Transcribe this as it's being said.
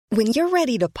When you're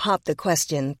ready to pop the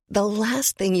question, the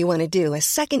last thing you want to do is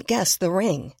second-guess the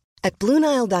ring. At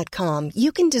BlueNile.com,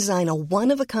 you can design a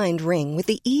one-of-a-kind ring with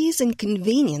the ease and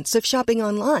convenience of shopping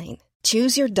online.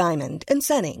 Choose your diamond and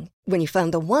setting. When you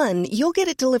find the one, you'll get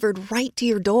it delivered right to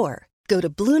your door. Go to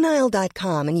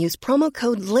BlueNile.com and use promo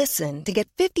code LISTEN to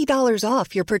get $50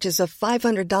 off your purchase of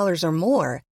 $500 or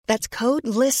more. That's code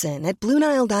LISTEN at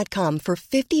BlueNile.com for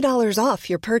 $50 off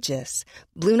your purchase.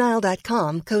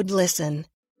 BlueNile.com, code LISTEN.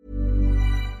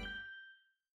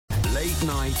 Late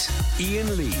night,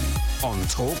 Iain Lee on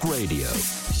Talk Radio.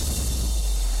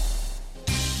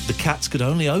 The cats could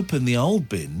only open the old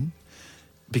bin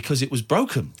because it was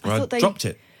broken, or I dropped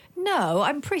it. No,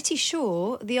 I'm pretty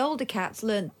sure the older cats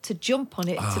learnt to jump on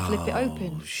it to flip it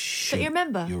open. Shit. Don't you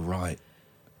remember? You're right.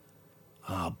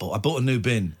 I bought a new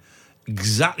bin,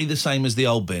 exactly the same as the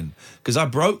old bin, because I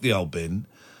broke the old bin,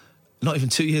 not even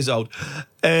 2 years old,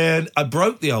 and I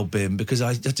broke the old bin because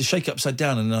I had to shake it upside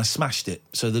down and then I smashed it,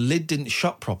 so the lid didn't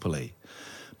shut properly.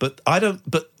 But I don't.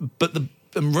 But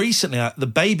recently the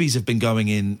babies have been going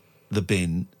in the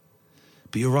bin.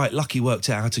 But you're right, Lucky worked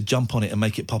out how to jump on it and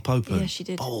make it pop open. Yeah, she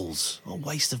did. Balls. What a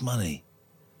waste of money.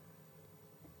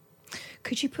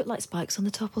 Could you put, like, spikes on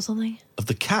the top or something? Of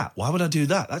the cat? Why would I do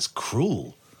that? That's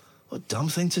cruel. What a dumb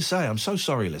thing to say. I'm so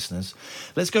sorry, listeners.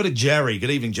 Let's go to Jerry.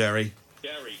 Good evening, Jerry.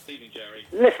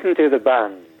 Listen to the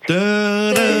band.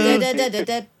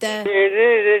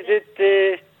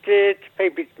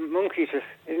 Baby monkeys.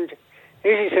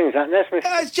 Easy things that. That's me.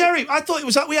 It's Jerry. I thought it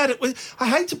was that we had it. I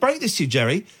hate to break this to you,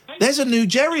 Jerry. There's a new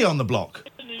Jerry on the block.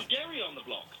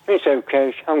 It's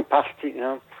okay. I'm past it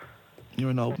now. You're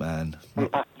an old man. I'm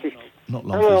past it. Not I'm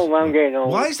long. an old man getting old.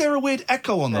 Why is there a weird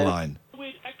echo on the line?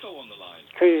 Because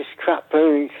it's crap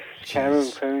phone. It's Karen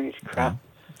phone. It's crap.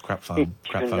 Crap phone.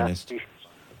 Crap phone is.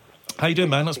 How you doing,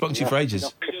 man? Not spoken to you for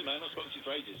ages.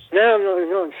 No, I'm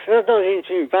not doing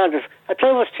too bad. I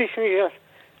tell you what's teaching me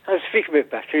how to speak a bit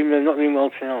better, even though I'm not doing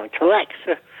well tonight.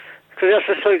 Alexa, because I have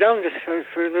to slow down just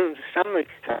for them to understand me.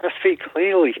 I speak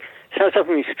clearly. Sounds like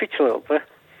me speech a little bit.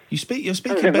 You're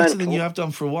speaking better than you have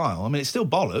done for a while. I mean, it's still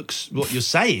bollocks, what you're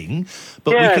saying,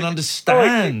 but we can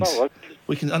understand.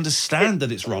 We can understand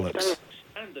that it's rollocks.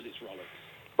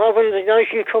 Well, when the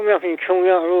night you come up and you come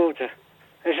out of order,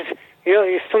 it's just,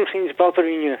 something's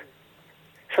bothering you.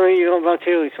 Something you don't about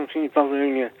early, something's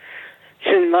bothering you. It's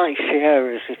in my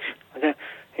areas.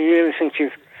 You ever think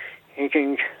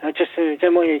I just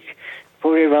don't want you to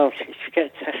worry about it. You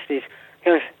get tested.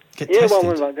 Get you tested? know what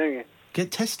I'm about, don't you?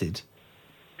 Get tested?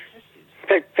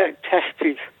 Get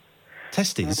tested.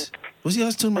 Testes? Was he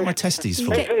talking about my testes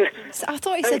for? I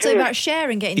thought he said something about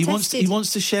sharing, getting tested. He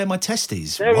wants to share my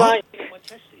testes. No, what?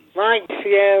 Mike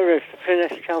Sierra, the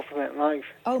phonetic alphabet, Mike.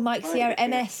 Oh, Mike Sierra,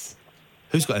 MS.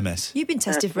 Who's got MS? You've been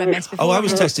tested for MS before. Oh, I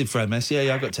was tested for MS.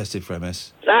 Yeah, I got tested for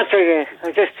MS. That's okay.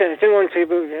 I just didn't want to,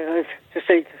 but I just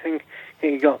hate to think that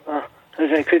you got that.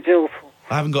 As I could do.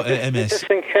 I haven't got MS. Just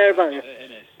think care about you.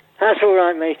 That's all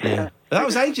right, mate. Yeah. That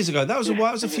was ages ago. That was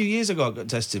a few years ago I got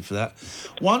tested for that.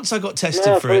 Once I got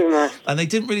tested for it, and they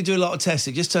didn't really do a lot of tests.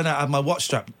 It just turned out I had my watch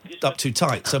strap up too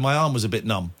tight, so my arm was a bit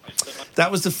numb.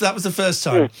 That was the first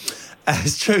time.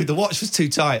 It's true. The watch was too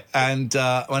tight, and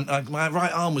my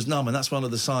right arm was numb, and that's one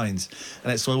of the signs.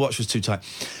 And so my watch was too tight.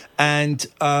 And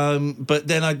but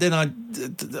then I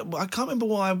can't remember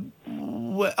why.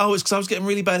 Oh, it's because I was getting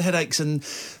really bad headaches, and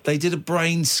they did a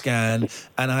brain scan,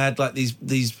 and I had like these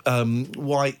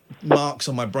white marks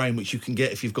on my brain, which you can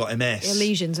get if you've got MS. Yeah,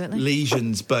 lesions, aren't they?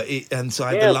 Lesions, and so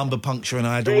I had the lumbar puncture, and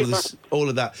I had all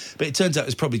of that. But it turns out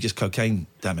it's probably just cocaine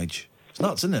damage. It's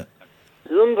nuts, isn't it?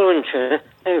 Lumbar puncture,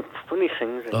 funny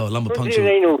things. Oh, lumbar puncture.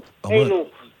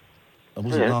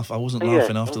 I wasn't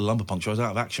laughing after the lumbar puncture. I was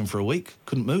out of action for a week.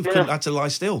 Couldn't move. I had to lie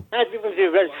still. A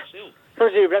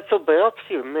rectal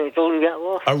biopsy, mate. Don't get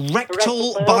lost. A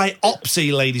rectal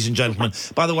biopsy, ladies and gentlemen.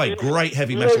 By the way, great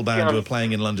heavy metal band who are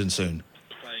playing in London soon.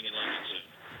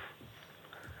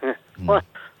 Well,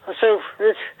 so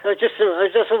I just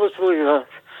was worried about.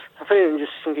 I think I'm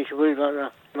just thinking you worry about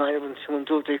that. Might have someone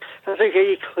told you. I think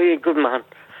you're clearly a good man.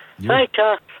 Hi,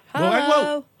 Kat.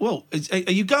 Hello. Well,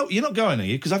 are you go? You're not going, are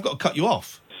you? Because I've got to cut you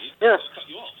off. Yeah.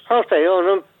 I'll stay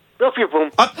on. Off your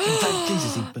bum.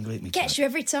 Jesus, he beat me. Gets you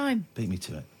every time. Beat me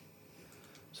to it.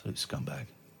 Absolute scumbag.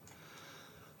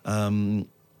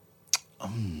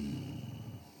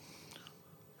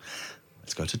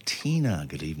 Let's go to Tina.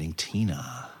 Good evening,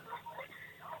 Tina.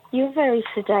 You're very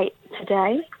sedate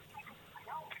today.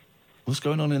 What's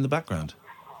going on in the background?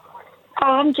 Oh,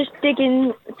 I'm just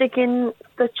digging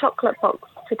the chocolate box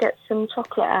to get some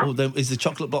chocolate out. Is the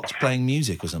chocolate box playing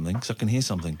music or something? Because I can hear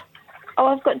something. Oh,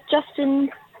 I've got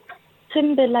Justin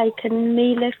Timberlake and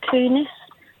Mila Kunis.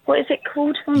 What is it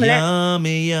called? One minute.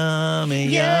 Yummy, yummy,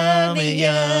 yummy,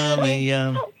 yummy,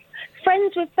 yum.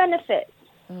 Friends with Benefits.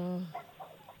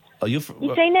 Oh, You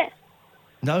seen it?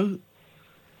 No.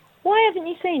 Why haven't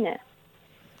you seen it?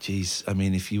 Jeez, I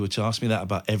mean, if you were to ask me that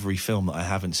about every film that I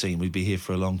haven't seen, we'd be here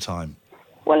for a long time.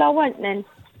 Well, I won't then.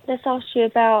 Let's ask you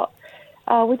about...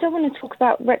 we don't want to talk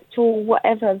about rectal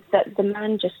whatever that the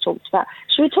man just talked about.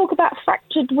 Should we talk about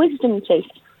fractured wisdom teeth?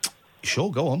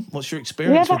 Sure, go on. What's your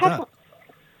experience with that?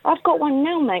 I've got one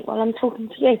now, mate, while I'm talking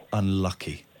to you.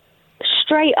 Unlucky.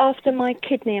 Straight after my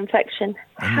kidney infection.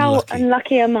 How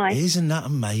unlucky am I? Isn't that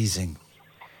amazing?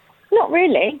 Not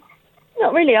really.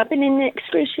 Not really. I've been in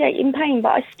excruciating pain, but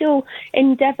I still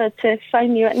endeavour to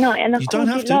phone you at night. And I called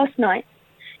you last night.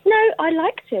 No, I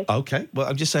like to. Okay. Well,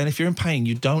 I'm just saying, if you're in pain,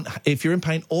 you don't... If you're in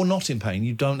pain or not in pain,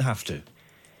 you don't have to.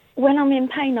 When I'm in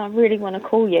pain, I really want to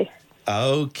call you.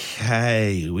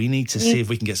 Okay. We need to see if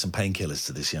we can get some painkillers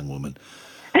to this young woman.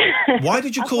 Why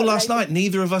did you call last night?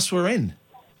 Neither of us were in.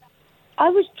 I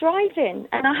was driving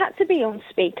and I had to be on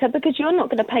speaker because you're not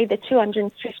going to pay the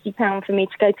 £250 for me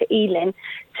to go to Iain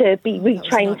to be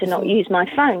retrained to not use my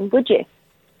phone, would you?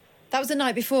 That was the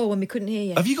night before when we couldn't hear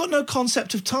you. Have you got no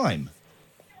concept of time?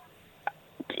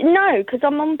 No, because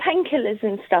I'm on painkillers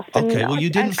and stuff. Okay, well, you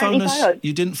didn't phone us.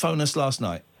 You didn't phone us last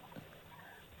night.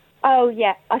 Oh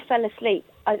yeah, I fell asleep.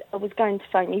 I was going to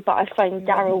phone you, but I phoned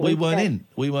Daryl.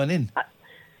 We weren't in.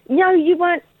 No, you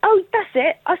weren't. Oh, that's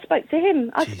it. I spoke to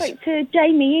him. I spoke to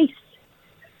Jamie East.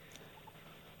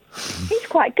 He's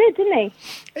quite good, isn't he?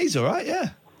 He's all right,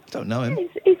 yeah. Don't know him.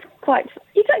 He's quite...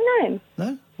 You don't know him?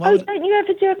 No. Don't you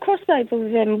ever do a crossover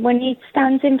with him when he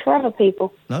stands in for other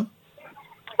people? No.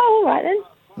 Oh, all right then.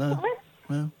 No. All right.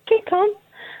 No. Keep calm.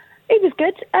 He was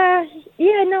good. I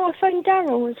phoned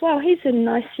Daryl as well. He's a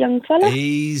nice young fella.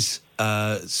 He's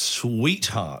a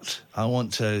sweetheart. I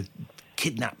want to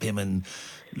kidnap him and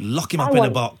lock him up in a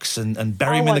box and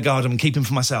bury him in the garden and keep him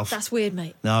for myself. That's weird,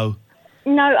 mate. No.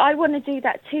 No, I want to do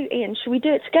that too, Iain. Should we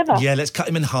do it together? Yeah, let's cut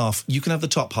him in half. You can have the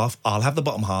top half. I'll have the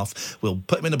bottom half. We'll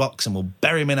put him in a box and we'll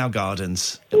bury him in our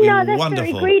gardens. It'll be wonderful.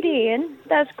 Very greedy, Iain.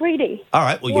 That's greedy. All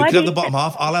right, well, you can have the bottom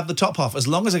half. I'll have the top half. As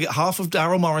long as I get half of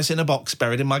Daryl Morris in a box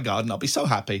buried in my garden, I'll be so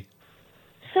happy.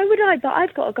 So would I, but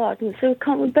I've got a garden, so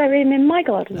can't we bury him in my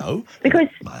garden? No. Because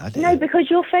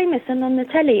you're famous and on the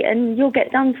telly and you'll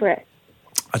get done for it.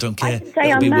 I don't care.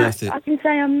 It'll be worth it. I can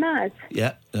say I'm mad.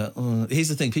 Yeah. Here's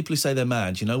the thing. People who say they're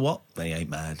mad, you know what? They ain't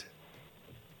mad.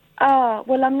 Oh,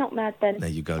 well, I'm not mad then. There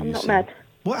you go. I'm not mad.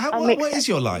 What is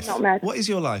your life? I'm not mad. What is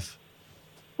your life?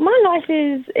 My life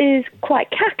is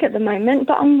quite cack at the moment,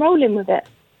 but I'm rolling with it.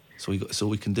 That's all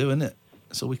we can do, isn't it?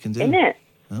 That's all we can do. Isn't it?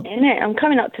 Oh. Isn't it? I'm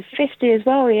coming up to 50 as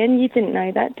well, Iain. You didn't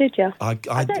know that, did you? I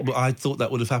thought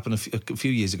that would have happened a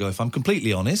few years ago, if I'm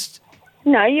completely honest.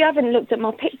 No, you haven't looked at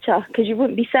my picture because you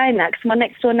wouldn't be saying that because my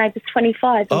next door neighbour's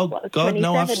 25. Oh, God,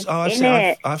 no,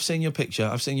 I've seen your picture.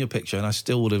 I've seen your picture and I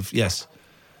still would have, yes.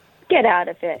 Get out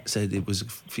of it. Said it was a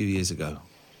few years ago.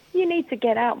 You need to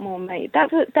get out more, mate.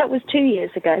 That was 2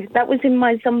 years ago. That was in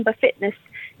my Zumba fitness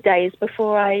days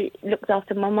before I looked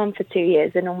after my mum for 2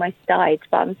 years and almost died,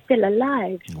 but I'm still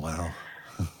alive. Wow.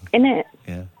 Innit?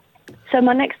 Yeah. So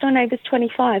my next door neighbour's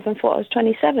 25 and thought I was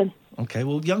 27. Okay,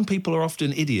 well, young people are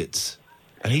often idiots.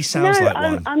 And he sounds like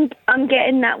one. I'm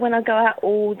getting that when I go out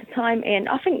all the time, Iain.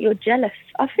 I think you're jealous.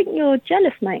 I think you're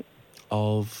jealous, mate.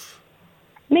 Of?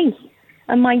 Me.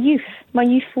 And my youth. My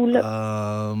youthful look.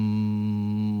 No.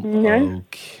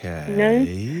 Okay. No.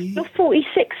 You're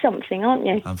 46-something, aren't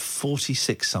you? I'm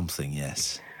 46-something,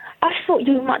 yes. I thought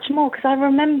you were much more, because I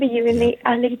remember you in the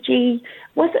Ali G...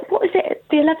 What was it?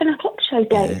 The 11 o'clock show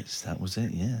day? Yes, that was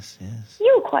it, yes.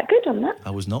 You were quite good on that. I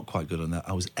was not quite good on that.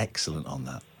 I was excellent on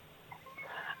that.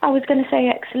 I was going to say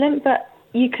excellent, but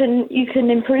you can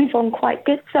improve on quite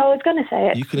good, so I was going to say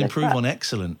excellent. You can improve on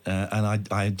excellent, and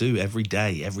I do every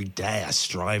day. Every day I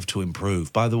strive to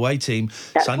improve. By the way, team,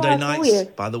 Sunday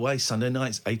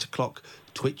nights, 8 o'clock,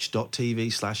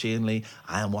 twitch.tv/Iain Lee.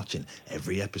 I am watching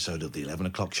every episode of the 11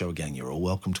 o'clock show again. You're all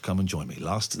welcome to come and join me.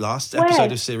 Last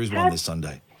episode of Series 1 this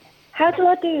Sunday. How do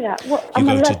I do that?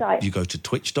 You go to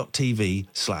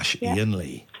twitch.tv/Iain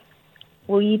Lee.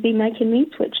 Will you be making me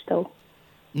Twitch, though?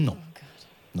 No.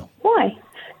 No. Why?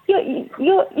 You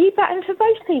batting for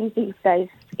both teams these days,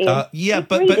 Iain. Yeah,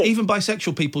 but even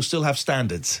bisexual people still have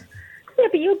standards. Yeah,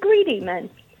 but you're greedy, man.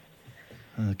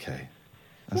 Okay.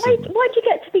 Why'd you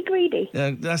get to be greedy?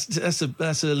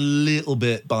 That's a little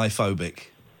bit biphobic.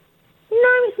 No,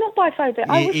 it's not biphobic.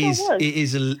 I wish I was. It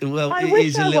is a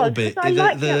little bit.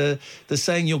 The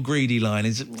saying you're greedy line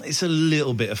it's a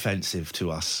little bit offensive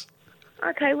to us.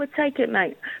 Okay, we'll take it,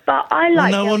 mate. But I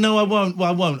like... No, I won't. Well,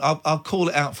 I won't. I'll call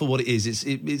it out for what it is.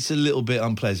 It's a little bit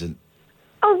unpleasant.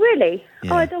 Oh, really?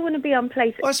 Yeah. Oh, I don't want to be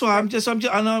unpleasant. Well, that's why I'm just. I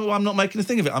know I'm not making a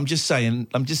thing of it. I'm just saying.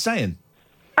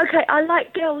 Okay, I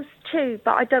like girls too,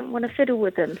 but I don't want to fiddle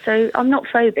with them, so I'm not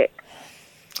phobic.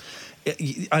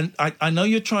 I know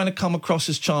you're trying to come across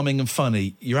as charming and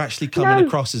funny. You're actually coming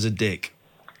across as a dick.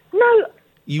 No.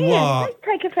 You Ian, are. Don't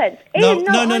take offence. No.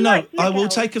 Like I will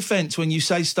take offence when you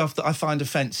say stuff that I find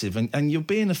offensive, and you're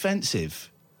being offensive.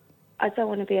 I don't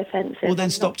want to be offensive. Well, then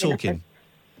stop talking.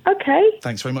 Okay.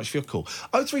 Thanks very much for your call.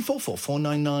 0344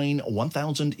 499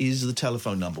 1000 is the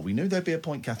telephone number. We knew there'd be a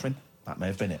point, Catherine. That may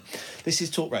have been it. This is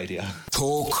Talk Radio.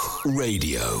 Talk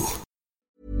Radio.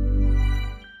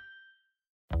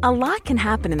 A lot can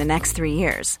happen in the next 3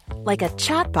 years. Like a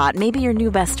chatbot may be your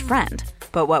new best friend.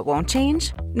 But what won't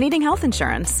change? Needing health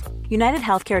insurance. United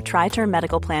Healthcare Tri-Term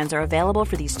Medical Plans are available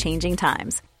for these changing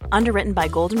times. Underwritten by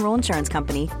Golden Rule Insurance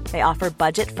Company, they offer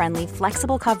budget-friendly,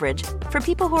 flexible coverage for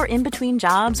people who are in between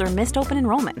jobs or missed open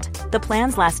enrollment. The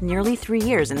plans last nearly 3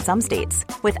 years in some states,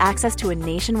 with access to a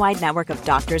nationwide network of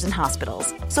doctors and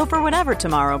hospitals. So for whatever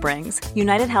tomorrow brings,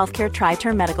 United Healthcare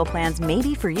Tri-Term Medical Plans may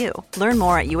be for you. Learn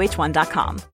more at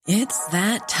uh1.com. It's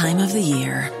that time of the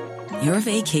year. Your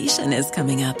vacation is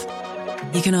coming up.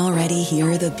 You can already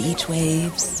hear the beach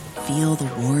waves, feel the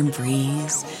warm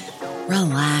breeze,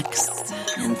 relax,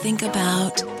 and think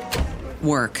about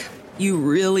work. You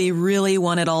really, really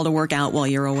want it all to work out while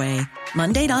you're away.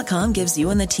 Monday.com gives you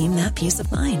and the team that peace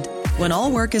of mind. When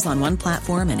all work is on one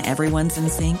platform and everyone's in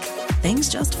sync, things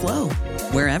just flow.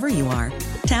 Wherever you are,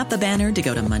 tap the banner to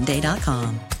go to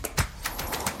Monday.com.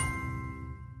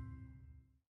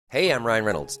 Hey, I'm Ryan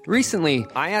Reynolds. Recently,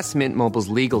 I asked Mint Mobile's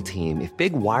legal team if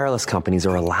big wireless companies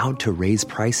are allowed to raise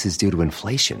prices due to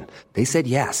inflation. They said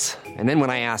yes. And then when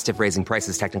I asked if raising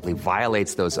prices technically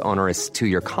violates those onerous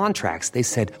 2-year contracts, they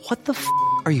said, "What the f***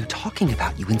 are you talking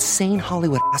about, you insane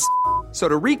Hollywood ass?" So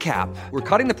to recap, we're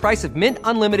cutting the price of Mint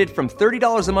Unlimited from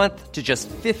 $30 a month to just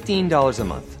 $15 a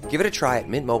month. Give it a try at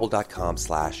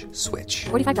mintmobile.com/switch.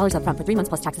 $45 up front for 3 months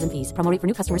plus taxes and fees. Promo rate for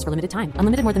new customers for limited time.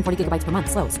 Unlimited more than 40 gigabytes per month.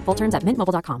 Slows full terms at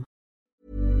mintmobile.com.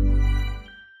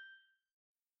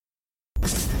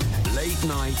 Late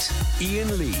night,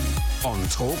 Iain Lee on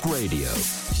Talk Radio.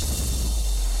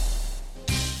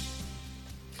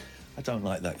 I don't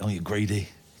like that. Oh, you're greedy.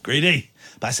 Greedy.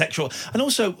 Bisexual. And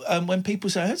also, when people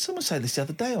say, I heard someone say this the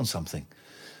other day on something.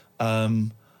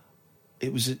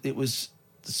 It was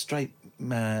the straight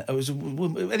man. It was a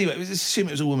woman. Anyway, assume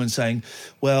it was a woman saying,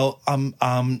 "Well, I'm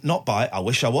not bi. I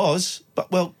wish I was,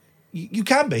 but well, you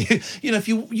can be. You know, if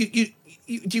you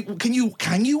can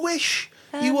you wish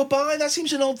you were bi? That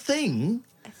seems an odd thing.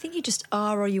 I think you just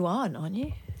are or you aren't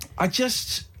you? I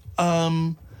just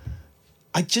don't.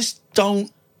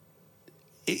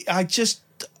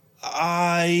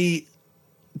 I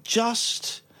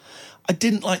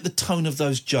didn't like the tone of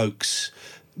those jokes.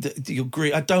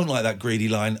 I don't like that greedy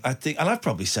line. I think, and I've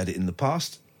probably said it in the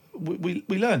past. We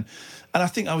learn, and I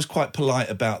think I was quite polite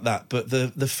about that. But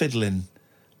the fiddling,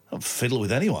 I don't fiddle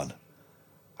with anyone.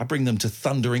 I bring them to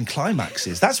thundering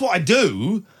climaxes. That's what I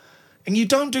do, and you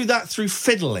don't do that through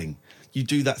fiddling. You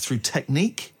do that through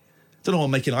technique. Don't know why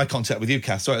I'm making eye contact with you,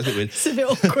 Kath. Sorry, that's a bit weird. It's a bit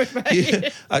awkward,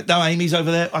 mate. Yeah. Now Amy's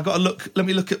over there. I've got to look. Let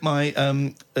me look at my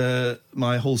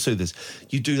my hall soothers.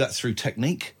 You do that through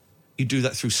technique. You do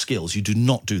that through skills. You do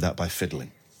not do that by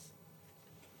fiddling.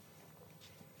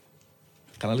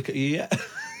 Can I look at you yet?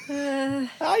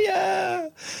 Oh yeah.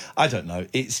 I don't know.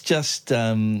 It's just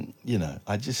I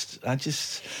just.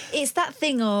 It's that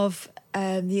thing of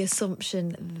the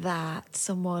assumption that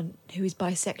someone who is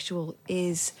bisexual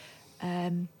is.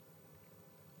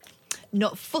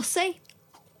 Not fussy,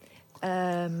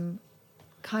 kind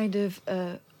of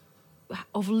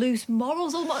loose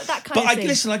morals, all that kind of thing. But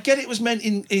listen, I get it was meant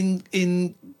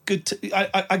in good.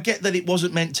 I get that it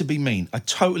wasn't meant to be mean. I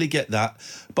totally get that,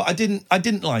 but I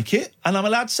didn't like it, and I'm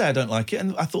allowed to say I don't like it.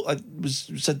 And I thought I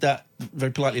said that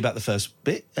very politely about the first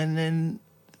bit, and then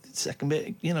the second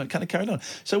bit, it kind of carried on.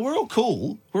 So we're all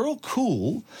cool. But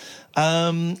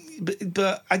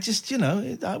I just,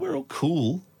 we're all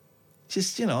cool.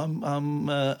 Just,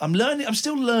 I'm learning. I'm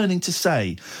still learning to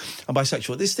say I'm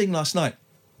bisexual. This thing last night,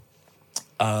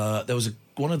 there was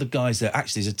one of the guys there.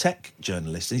 Actually, is a tech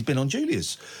journalist, and he's been on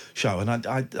Julia's show. And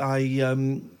I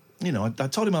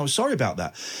told him I was sorry about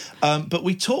that. But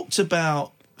we talked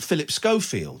about Philip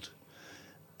Schofield,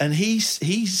 and we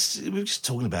were just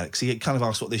talking about it because he kind of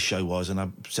asked what this show was, and I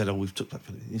said, "Oh, we've talked about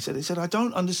Philip." He said, "I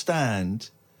don't understand."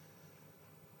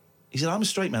 He said, "I'm a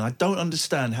straight man. I don't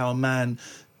understand how a man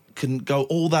can go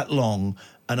all that long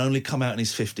and only come out in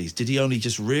his 50s? Did he only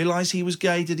just realise he was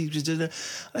gay? Did he just...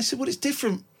 I said, well, it's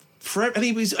different for... And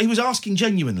he was asking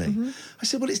genuinely. Mm-hmm. I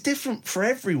said, well, it's different for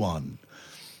everyone.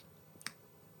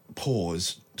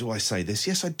 Pause. Do I say this?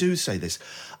 Yes, I do say this.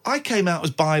 I came out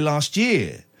as bi last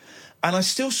year, and I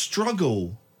still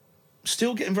struggle,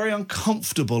 still getting very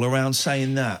uncomfortable around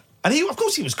saying that. And he, of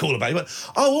course, he was cool about it. He went,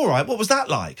 oh, all right, what was that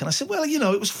like? And I said, well,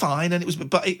 it was fine. And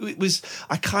it was,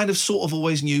 I kind of sort of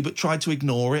always knew, but tried to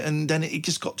ignore it. And then it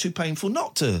just got too painful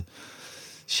not to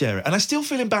share it. And I still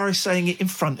feel embarrassed saying it in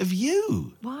front of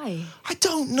you. Why? I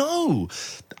don't know.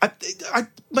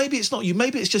 Maybe it's not you.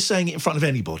 Maybe it's just saying it in front of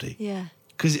anybody. Yeah.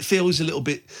 Because it feels a little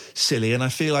bit silly. And I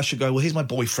feel I should go, well, here's my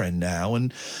boyfriend now.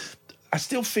 And I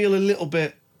still feel a little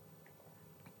bit...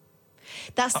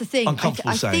 That's the thing.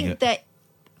 Uncomfortable saying think that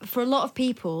for a lot of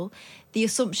people, the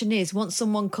assumption is once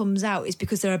someone comes out, it's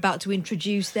because they're about to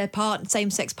introduce their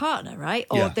same-sex partner, right?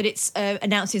 Or that it's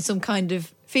announcing some kind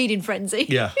of feeding frenzy.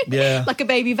 Yeah. Like a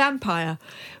baby vampire.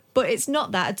 But it's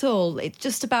not that at all. It's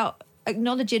just about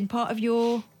acknowledging part of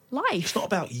your life. It's not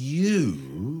about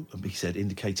you, he said,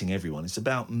 indicating everyone. It's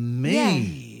about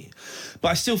me. Yeah. But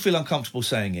I still feel uncomfortable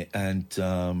saying it. And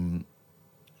now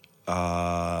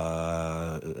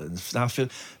I feel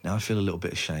a little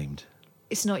bit ashamed.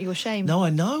 It's not your shame. No, I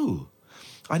know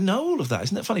all of that.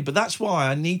 Isn't it funny? But that's why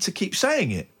I need to keep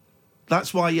saying it.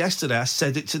 That's why yesterday I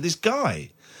said it to this guy.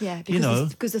 Yeah,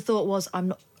 because the thought was,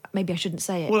 maybe I shouldn't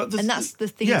say it. Well, and that's the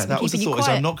thing. Yeah, that was the thought. Is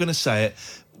I'm not going to say it.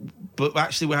 But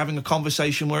actually, we're having a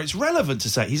conversation where it's relevant to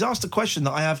say it. He's asked a question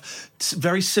that I have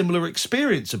very similar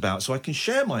experience about, so I can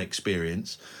share my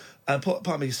experience. And part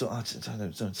of me is thought,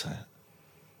 don't say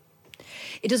it.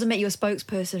 It doesn't make you a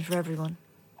spokesperson for everyone.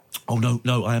 Oh,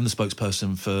 no, I am the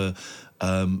spokesperson for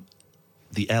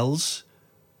the L's,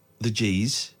 the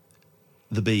G's,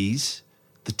 the B's,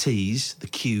 the T's, the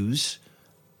Q's,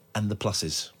 and the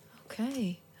pluses.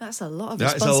 Okay, that's a lot of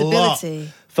responsibility.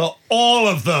 Is a lot for all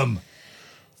of them.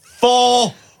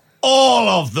 For all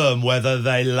of them, whether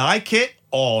they like it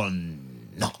or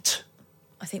not.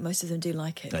 I think most of them do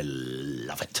like it. They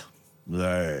love it.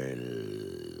 They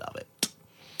love it.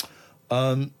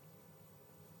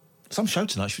 Some show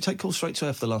tonight. Should we take calls straight to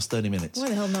air for the last 30 minutes? Why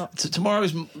the hell not? Tomorrow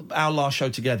is our last show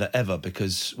together ever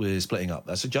because we're splitting up.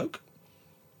 That's a joke.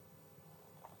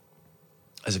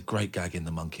 There's a great gag in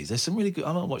The Monkeys. There's some really good...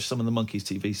 I might watch some of the Monkeys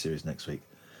TV series next week.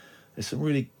 There's some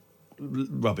really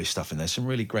rubbish stuff in there. Some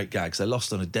really great gags. They're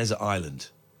lost on a desert island,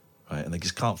 right? And they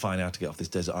just can't find out how to get off this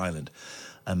desert island.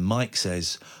 And Mike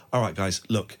says, all right, guys,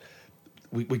 look...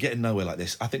 We're getting nowhere like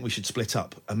this. I think we should split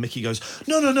up. And Mickey goes,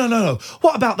 no.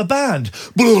 What about the band?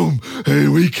 Boom,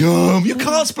 here we come. You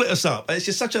can't split us up. It's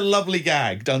just such a lovely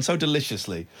gag, done so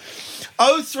deliciously.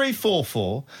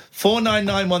 0344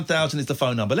 499 1000 is the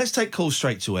phone number. Let's take calls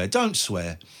straight to air. Don't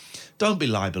swear. Don't be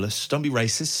libelous. Don't be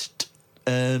racist.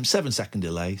 7-second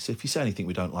delay. So if you say anything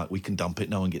we don't like, we can dump it.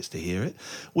 No one gets to hear it.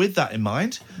 With that in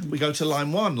mind, we go to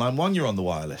line 1. Line 1, you're on the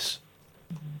wireless.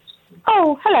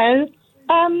 Oh, hello.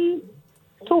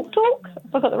 Talk.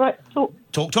 Have I got the right talk?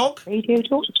 Talk. Radio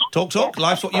talk. Talk. Yeah.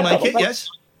 Life's what you make it. Yes.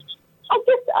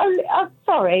 I'm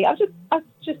sorry. I've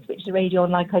just switched the radio on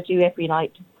like I do every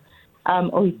night,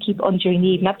 or we keep it on during the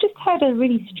evening. I've just heard a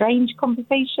really strange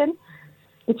conversation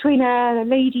between a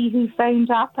lady who phoned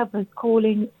up. I was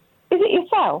calling. Is it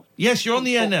yourself? Yes, you're on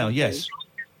the air now. Yes.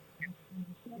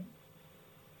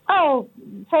 Oh,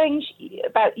 saying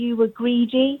about you were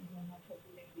greedy.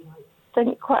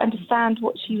 Don't quite understand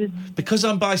what she was... Because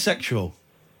I'm bisexual.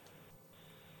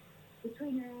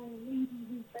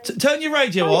 Turn your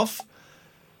radio off.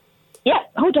 Yeah,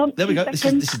 hold on. There we go. This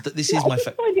is my... I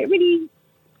just find it really...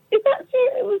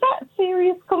 Was that a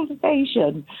serious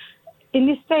conversation in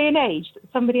this day and age that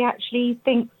somebody actually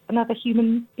thinks another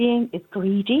human being is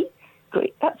greedy?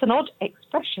 That's an odd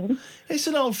expression. It's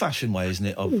an old-fashioned way, isn't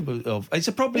it? It's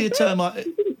probably a term... She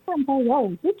didn't sound very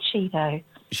old, did she, though?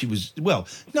 She was... Well,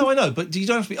 no, I know, but you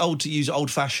don't have to be old to use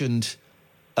old-fashioned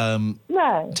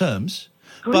terms.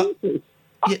 Greedy.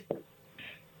 It's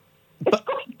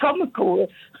quite comical.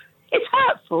 It's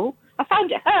hurtful. I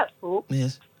found it hurtful.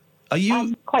 Yes. Are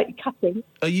you... quite cutting.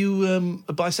 Are you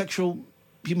a bisexual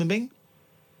human being?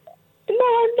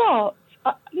 No,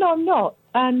 I'm not.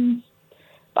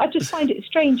 But I just find it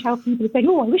strange how people are saying,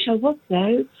 oh, I wish I was,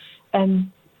 though.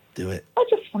 Do it. I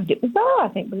just find it bizarre. I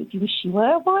think, well, if you wish you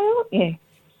were, why aren't you?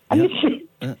 And it's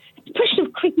a question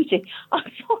of greedy. I'm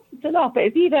sorry to laugh, but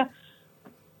it's either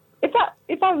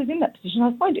if I was in that position,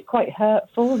 I'd find it quite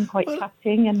hurtful and quite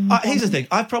cutting. And here's the thing: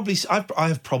 I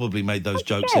have probably made those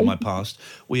jokes in my past.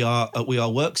 We are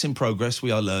works in progress.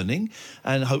 We are learning,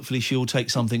 and hopefully she'll take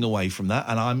something away from that.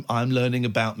 And I'm learning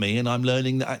about me, and I'm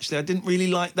learning that actually I didn't really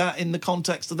like that in the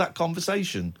context of that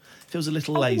conversation. It feels a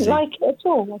little lazy. I didn't like it at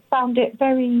all. I found it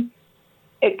very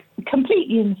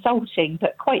completely insulting,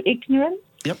 but quite ignorant.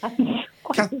 Yep.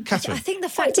 Catherine. I think the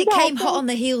fact it came hot on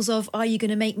the heels of, are you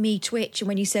going to make me twitch? And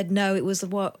when you said no, it was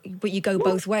but you go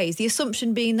both ways. The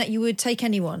assumption being that you would take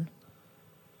anyone.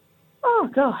 Oh,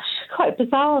 gosh, quite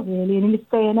bizarre, really, in this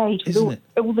day and age, with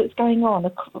all that's going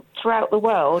on throughout the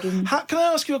world. And can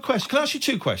I ask you a question? Can I ask you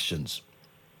two questions?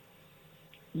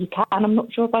 You can. I'm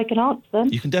not sure if I can answer them.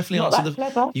 You can definitely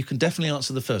You can definitely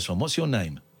answer the first one. What's your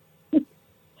name?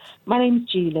 My name's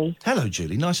Julie. Hello,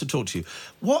 Julie. Nice to talk to you.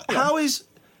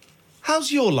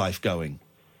 How's your life going?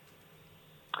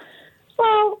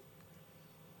 Well,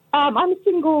 I'm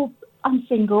single.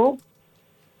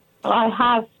 I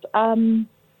have a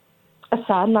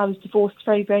son. I was divorced a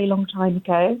very, very long time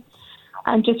ago.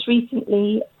 And just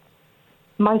recently,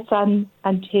 my son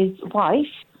and his wife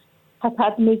have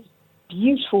had the most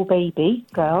beautiful baby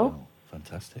girl. Oh,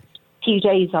 fantastic. A few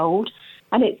days old.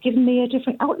 And it's given me a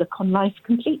different outlook on life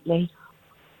completely.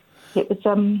 It was,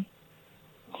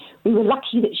 we were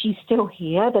lucky that she's still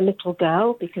here, the little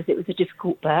girl, because it was a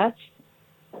difficult birth.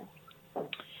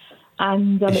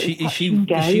 And is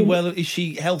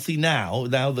she healthy now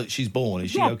that she's born?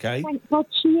 Is she okay? Thank God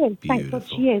she is. Beautiful. Thank God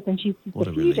she is. And she's just a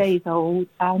few relief. days old.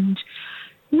 And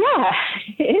yeah,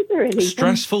 it is a relief.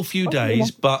 Stressful few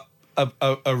days, but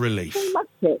a relief. So much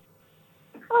it.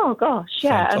 Oh gosh,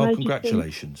 yeah. And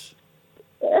congratulations.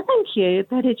 Thank you,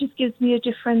 but it just gives me a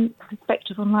different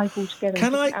perspective on life altogether.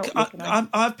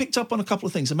 I've picked up on a couple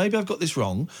of things, and maybe I've got this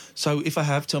wrong, so if I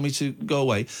have, tell me to go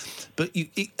away. But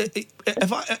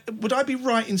would I be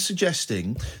right in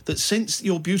suggesting that since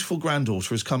your beautiful granddaughter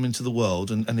has come into the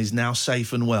world and is now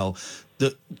safe and well,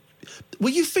 that were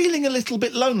you feeling a little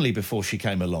bit lonely before she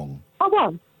came along?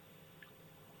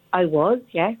 I was,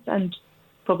 yes, and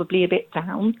probably a bit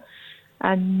down.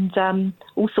 And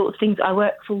all sorts of things. I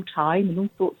work full time, and all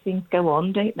sorts of things go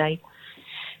on, don't they?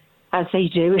 As they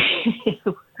do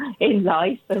in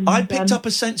life. And, I picked up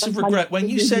a sense of regret when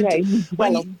you said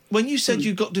when you said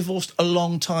you got divorced a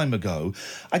long time ago.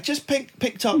 I just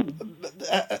picked up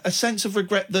a sense of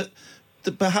regret that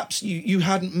perhaps you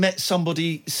hadn't met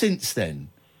somebody since then.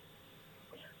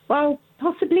 Well,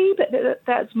 possibly, but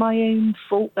that's my own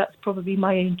fault. That's probably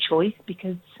my own choice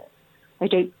because.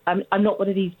 I'm not one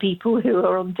of these people who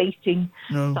are on dating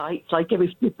sites like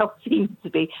everybody else seems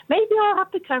to be. Maybe I'll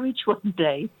have the courage one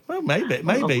day. Well, maybe.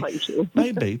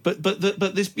 But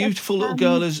this beautiful little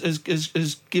girl has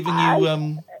given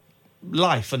you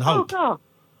life and hope. Oh God,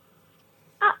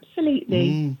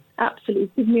 absolutely, absolutely.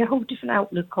 It's given me a whole different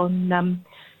outlook on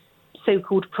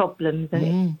so-called problems,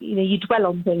 and you dwell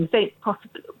on things. I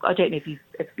don't know if you've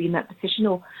ever been in that position,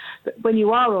 but when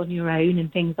you are on your own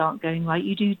and things aren't going right,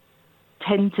 you do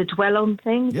tend to dwell on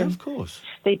things. Yeah, of course.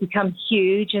 They become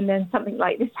huge, and then something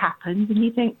like this happens, and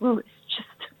you think, well, it's just,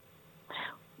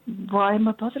 why am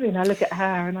I bothering? I look at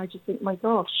her, and I just think, my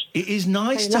gosh. It is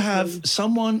nice to have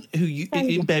someone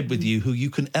in bed with you who you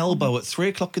can elbow at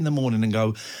 3:00 in the morning and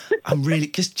go, I'm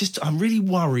really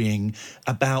worrying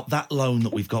about that loan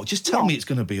that we've got. Just tell me it's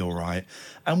going to be all right.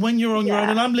 And when you're on your own,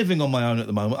 and I'm living on my own at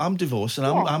the moment, I'm divorced, and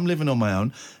I'm living on my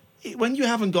own. When you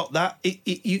haven't got that,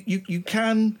 you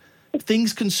can...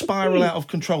 Things can spiral out of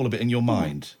control a bit in your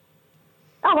mind.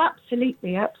 Oh,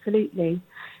 absolutely, absolutely.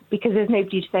 Because there's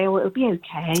nobody to say, oh, it'll be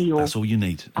okay. Or, that's all you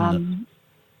need. Yeah,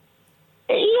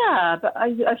 but I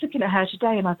was looking at her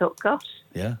today and I thought, gosh,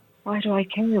 why do I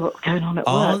care what's going on at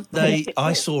work? Aren't they?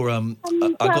 I saw.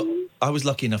 I was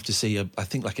lucky enough to see I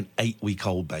think like an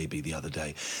 8-week-old baby the other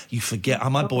day. You forget.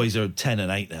 My boys are 10 and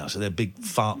 8 now, so they're big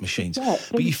fart machines.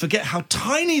 But you forget how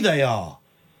tiny they are.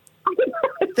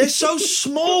 They're so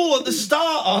small at the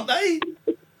start, aren't they?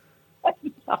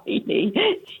 Tiny.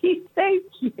 She's so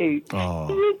cute. Oh.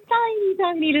 She's a tiny,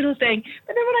 tiny little thing.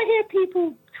 But then when I hear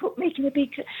people making a big...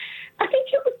 I think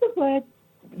it was the word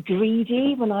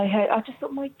greedy when I just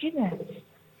thought, my goodness.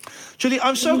 Julie,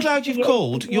 I'm so glad you've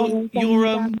called. You're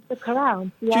look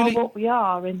around. We are what we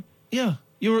are. And yeah.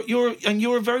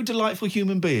 You're a very delightful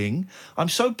human being. I'm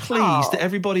so pleased that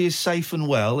everybody is safe and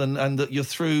well, and that you're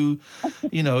through,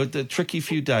 the tricky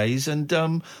few days. And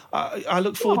I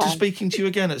look forward to speaking to you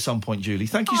again at some point, Julie.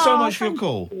 Thank you so much for your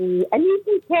call. And you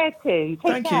take care too.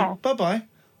 Thank you. Bye bye.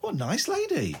 What a nice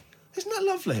lady. Isn't that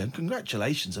lovely? And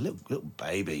congratulations, a little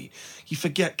baby. You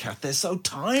forget, Kath, they're so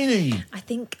tiny. I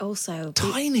think also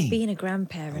being a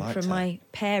grandparent from my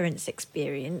parents'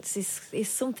 experience is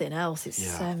something else.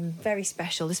 It's very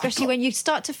special, especially when you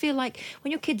start to feel like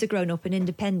when your kids are grown up and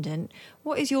independent,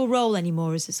 what is your role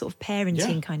anymore as a sort of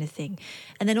parenting kind of thing?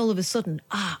 And then all of a sudden,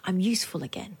 I'm useful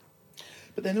again.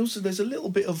 But then also there's a little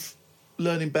bit of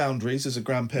learning boundaries as a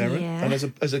grandparent and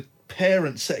as a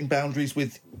parent setting boundaries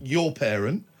with your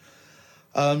parent.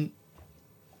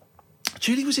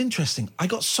 Julie was interesting. I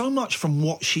got so much from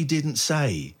what she didn't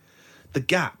say. The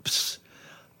gaps.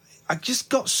 I just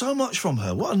got so much from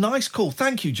her. What a nice call.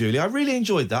 Thank you, Julie. I really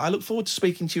enjoyed that. I look forward to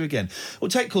speaking to you again. We'll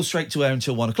take calls straight to air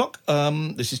until 1 o'clock.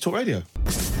 This is Talk Radio.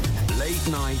 Late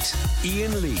night,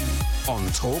 Iain Lee on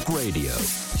Talk Radio.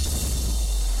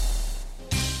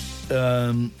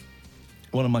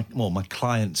 One of my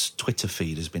client's Twitter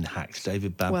feed has been hacked.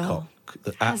 David Babcock,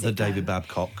 David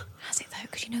Babcock. Has it though?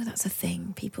 Because you know that's a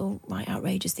thing. People write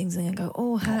outrageous things and then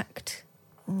go, hacked.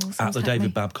 At the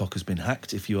David Babcock has been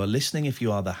hacked. If you are listening, if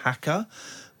you are the hacker,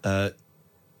 I'm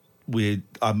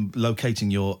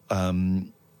locating your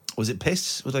was it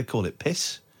PIS? What do they call it?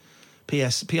 PIS?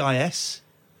 PIS? PIS?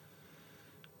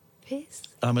 PIS?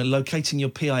 I'm locating your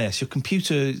PIS. Your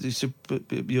computer,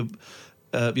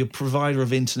 your provider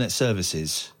of internet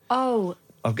services. Oh.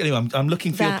 Anyway, I'm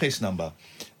looking for your PIS number,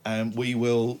 and we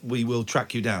will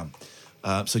track you down.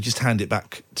 So just hand it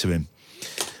back to him.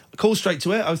 Call straight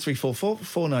to air 0344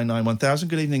 499 1000.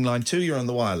 Good evening, line 2. You're on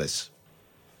the wireless.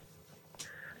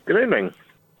 Good evening.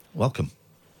 Welcome.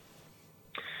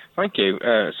 Thank you.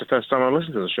 It's the first time I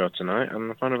listened to the show tonight,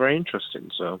 and I found it very interesting.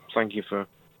 So thank you for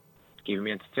keeping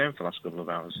me entertained for the last couple of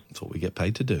hours. That's what we get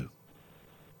paid to do.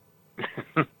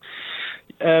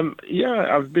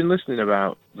 I've been listening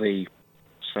about the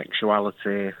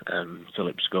sexuality,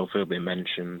 Philip Schofield being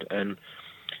mentioned, and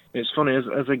it's funny,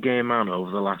 as a gay man over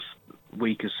the last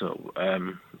week or so,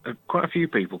 quite a few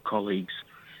people, colleagues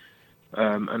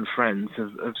and friends,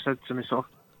 have said to me, sort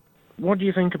of, what do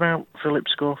you think about Philip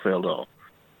Schofield? Or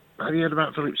have you heard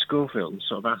about Philip Schofield? And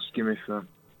sort of asking me for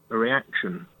a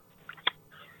reaction.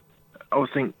 I would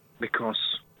think because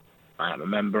I am a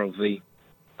member of the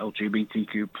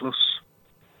LGBTQ plus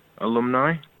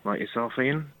alumni, like yourself,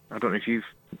 Iain. I don't know if you've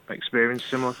experienced a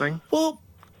similar thing. Well,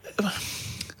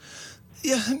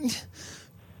 yeah,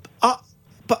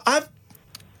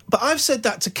 but I've said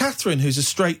that to Catherine, who's a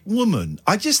straight woman.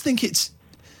 I just think it's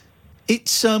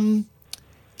a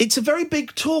very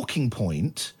big talking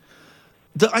point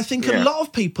that I think a lot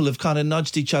of people have kind of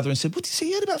nudged each other and said, "What did you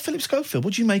hear about Philip Schofield?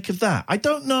 What do you make of that?" I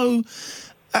don't know.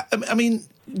 I mean,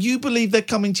 you believe they're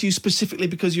coming to you specifically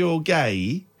because you're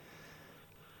gay?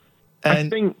 And I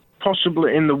think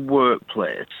possibly in the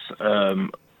workplace.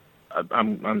 I'm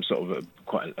sort of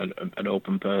quite an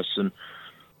open person,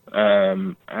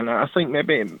 and I think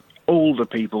maybe older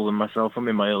people than myself. I'm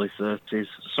in my early 30s.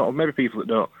 Sort of maybe people that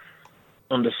don't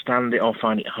understand it or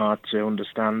find it hard to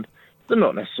understand. They're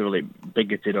not necessarily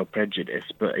bigoted or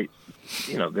prejudiced, but they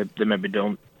maybe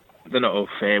don't. They're not au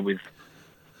fait with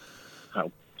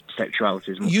how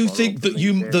sexuality is. You think that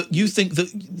you think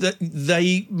that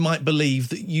they might believe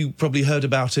that you probably heard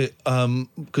about it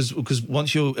because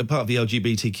once you're a part of the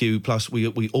LGBTQ plus,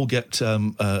 we all get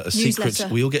a secret.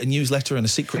 We all get a newsletter and a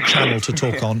secret channel to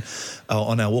talk on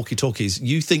our walkie-talkies.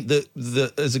 You think that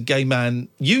as a gay man,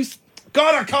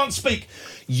 God, I can't speak.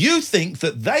 You think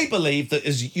that they believe that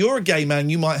as you're a gay man,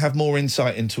 you might have more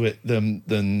insight into it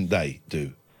than they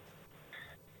do.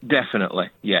 Definitely,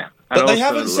 yeah. But they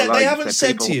haven't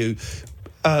said to you,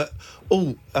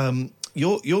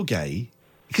 you're gay.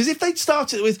 Because if they'd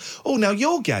started with, now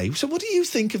you're gay, so what do you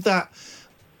think of that?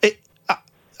 It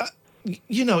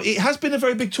has been a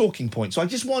very big talking point. So I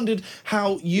just wondered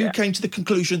how you came to the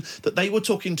conclusion that they were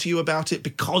talking to you about it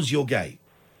because you're gay.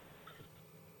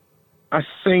 I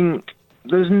think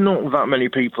there's not that many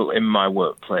people in my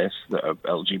workplace that are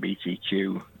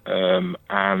LGBTQ.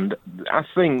 And I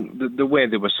think the way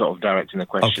they were sort of directing the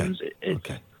questions,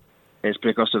 it's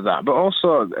because of that. But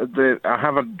also,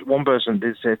 one person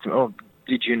did say to me, "Oh,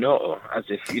 did you know?" As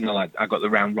if like I got the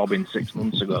round robin 6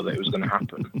 months ago that it was going to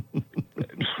happen.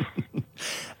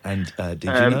 And did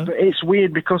you know? But it's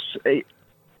weird because I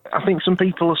think some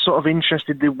people are sort of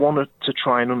interested. They wanted to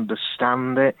try and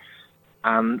understand it.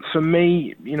 And for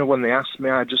me, when they ask me,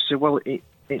 I just say, well,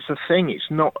 it's a thing. It's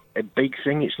not a big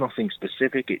thing. It's nothing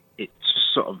specific. It's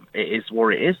just sort of, it is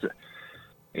what it is.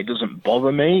 It doesn't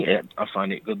bother me. I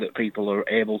find it good that people are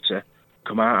able to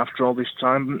come out after all this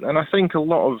time. And I think a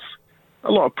lot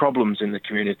of problems in the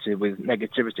community with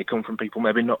negativity come from people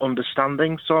maybe not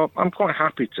understanding. So I'm quite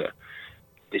happy to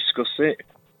discuss it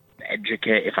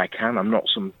educate if I can. I'm not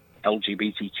some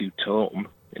LGBTQ tome,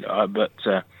 but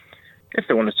if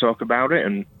they want to talk about it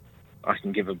and I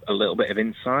can give a little bit of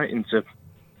insight into,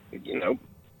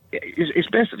 it's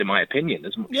basically my opinion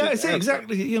as much as... Yeah, it's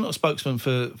exactly. You're not a spokesman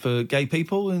for gay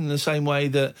people in the same way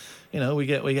that, we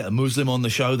get a Muslim on the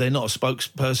show. They're not a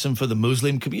spokesperson for the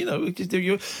Muslim community.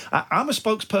 I'm a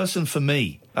spokesperson for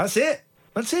me. That's it.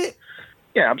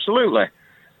 Yeah, absolutely.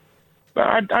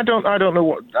 But I don't know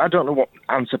what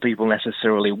answer people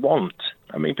necessarily want.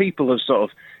 I mean, people have sort of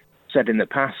said in the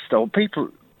past, or people,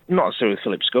 not necessarily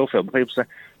Philip Schofield, but people say,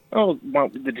 oh, well,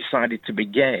 they decided to be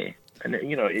gay. And,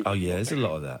 oh, yeah, there's a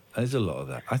lot of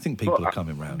that. I think people are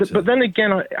coming round to it. But then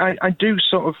again, I do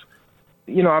sort of,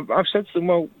 I've said to them,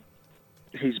 well,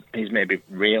 he's maybe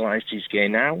realised he's gay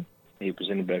now. He was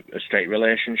in a straight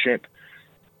relationship.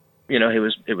 He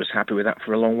was happy with that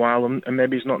for a long while, and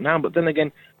maybe he's not now. But then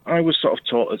again, I was sort of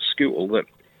taught at school that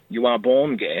you are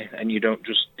born gay and you don't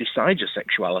just decide your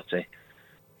sexuality.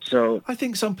 So I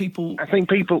think some people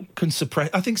can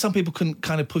suppress. I think some people can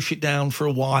kind of push it down for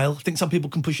a while.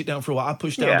 I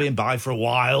pushed down being bi for a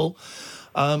while.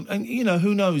 And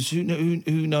who knows? Who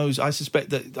knows? I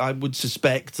would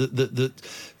suspect that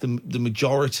the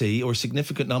majority or a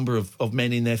significant number of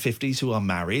men in their 50s who are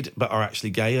married but are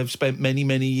actually gay have spent many,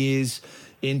 many years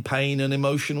in pain and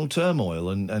emotional turmoil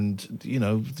and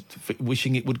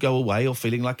wishing it would go away or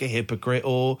feeling like a hypocrite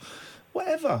or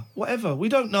whatever. We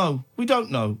don't know.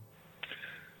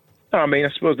 I mean, I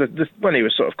suppose that when he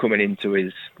was sort of coming into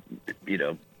his,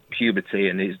 puberty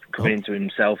and he's coming into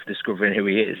himself, discovering who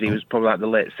he is, he was probably like the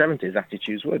late 70s.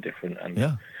 Attitudes were different. And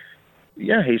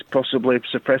he's possibly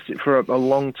suppressed it for a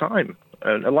long time.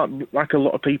 And a lot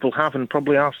of people have and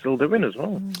probably are still doing as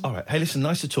well. All right. Hey, listen,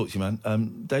 nice to talk to you,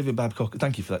 man. David Babcock,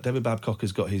 thank you for that. David Babcock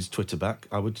has got his Twitter back.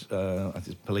 It's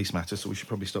police matter, so we should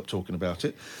probably stop talking about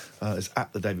it. It's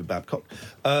at the David Babcock.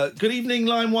 Good evening,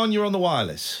 line 1, you're on the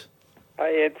wireless. Hi,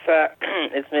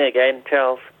 it's me again,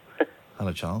 Charles.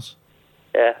 Hello, Charles.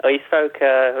 Yeah. Oh, you spoke,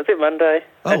 was it Monday?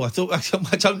 Oh, I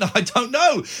don't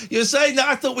know. You're saying that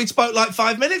I thought we spoke like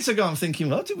 5 minutes ago. I'm thinking,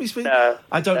 what did we speak? No.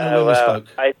 I don't know when we spoke.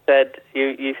 I said,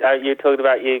 you talked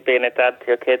about you being a dad to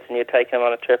your kids and you taking them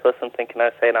on a trip or something, and I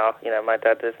was saying, my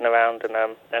dad isn't around,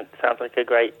 and it sounds like a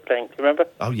great thing. Do you remember?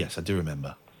 Oh, yes, I do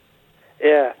remember.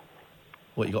 Yeah.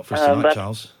 What you got for us tonight,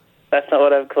 Charles? That's not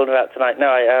what I'm calling about tonight. No,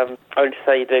 I wanted to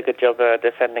say you did a good job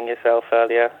defending yourself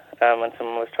earlier. When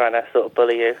someone was trying to sort of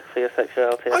bully you for your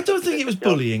sexuality. I don't think it was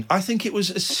bullying. I think it was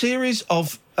a series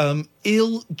of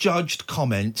ill-judged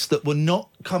comments that were not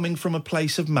coming from a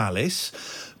place of malice,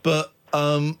 but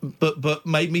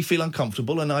made me feel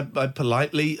uncomfortable. And I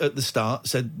politely at the start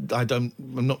said, I'm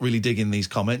not really digging these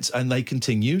comments, and they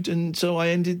continued, and so I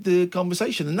ended the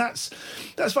conversation. And that's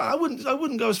fine. I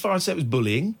wouldn't go as far as say it was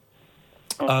bullying.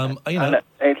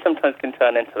 It sometimes can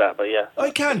turn into that, but yeah.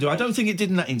 It can do. I don't think it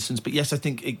did in that instance, but yes, I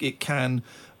think it can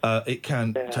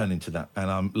turn into that,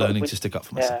 and I'm learning to stick up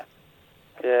for myself.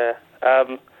 Yeah.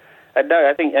 I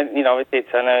think, obviously,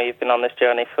 I know you've been on this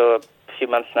journey for a few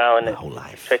months now, and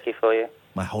it's tricky for you.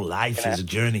 My whole life is a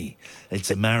journey. It's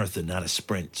a marathon, not a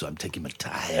sprint, so I'm taking my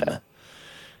time. Yeah.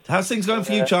 How's things going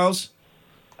for you, Charles?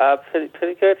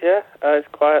 Pretty good, yeah. It's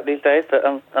quiet these days, but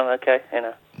I'm okay,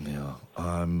 Yeah.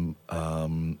 I'm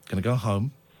going to go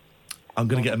home. I'm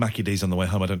going to get a Mackie D's on the way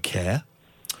home. I don't care.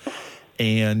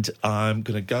 And I'm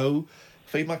going to go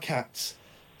feed my cats,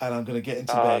 and I'm going to get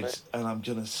into bed, and I'm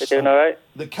going to... They're doing all right?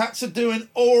 The cats are doing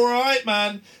all right,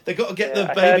 man. They've got to get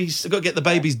the babies. They've got to get the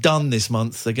babies done this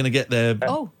month. They're going to get their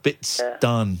bits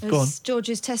done. Go on.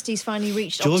 George's testes finally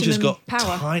reached George has optimum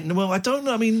got power. Well, I don't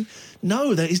know. I mean,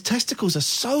 no, his testicles are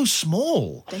so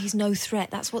small. He's no threat.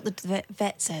 That's what the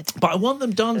vet said. But I want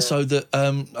them done so that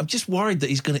I'm just worried that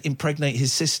he's going to impregnate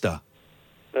his sister.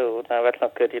 Oh, no, that's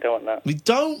not good. You don't want that. We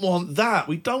don't want that.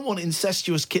 We don't want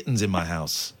incestuous kittens in my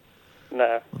house.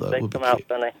 No, they come out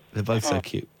funny. They're both so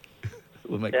cute.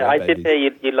 We'll make I did hear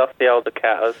you lost the older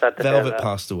cat. I was sad to hear that. Velvet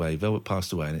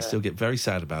passed away, and I still get very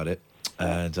sad about it.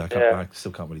 And I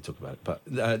still can't really talk about it. But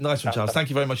nice one, Charles. Thank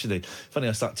you very much indeed. Funny,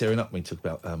 I start tearing up when you talk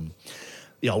about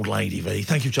the old lady, V.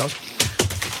 Thank you, Charles.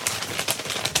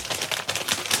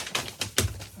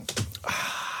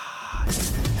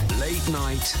 Late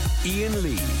night, Iain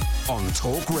Lee on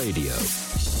Talk Radio.